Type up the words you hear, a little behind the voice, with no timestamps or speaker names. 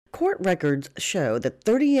Court records show that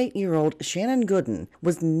 38-year-old Shannon Gooden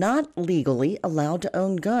was not legally allowed to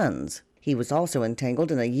own guns. He was also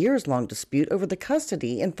entangled in a years-long dispute over the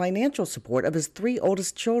custody and financial support of his 3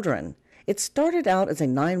 oldest children. It started out as a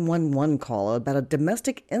 911 call about a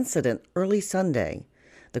domestic incident early Sunday.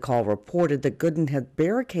 The call reported that Gooden had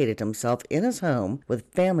barricaded himself in his home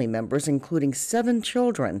with family members, including 7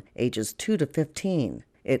 children, ages 2 to 15.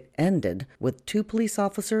 It ended with 2 police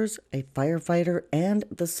officers, a firefighter, and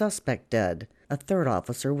the suspect dead. A 3rd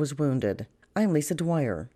officer was wounded. I'm Lisa Dwyer.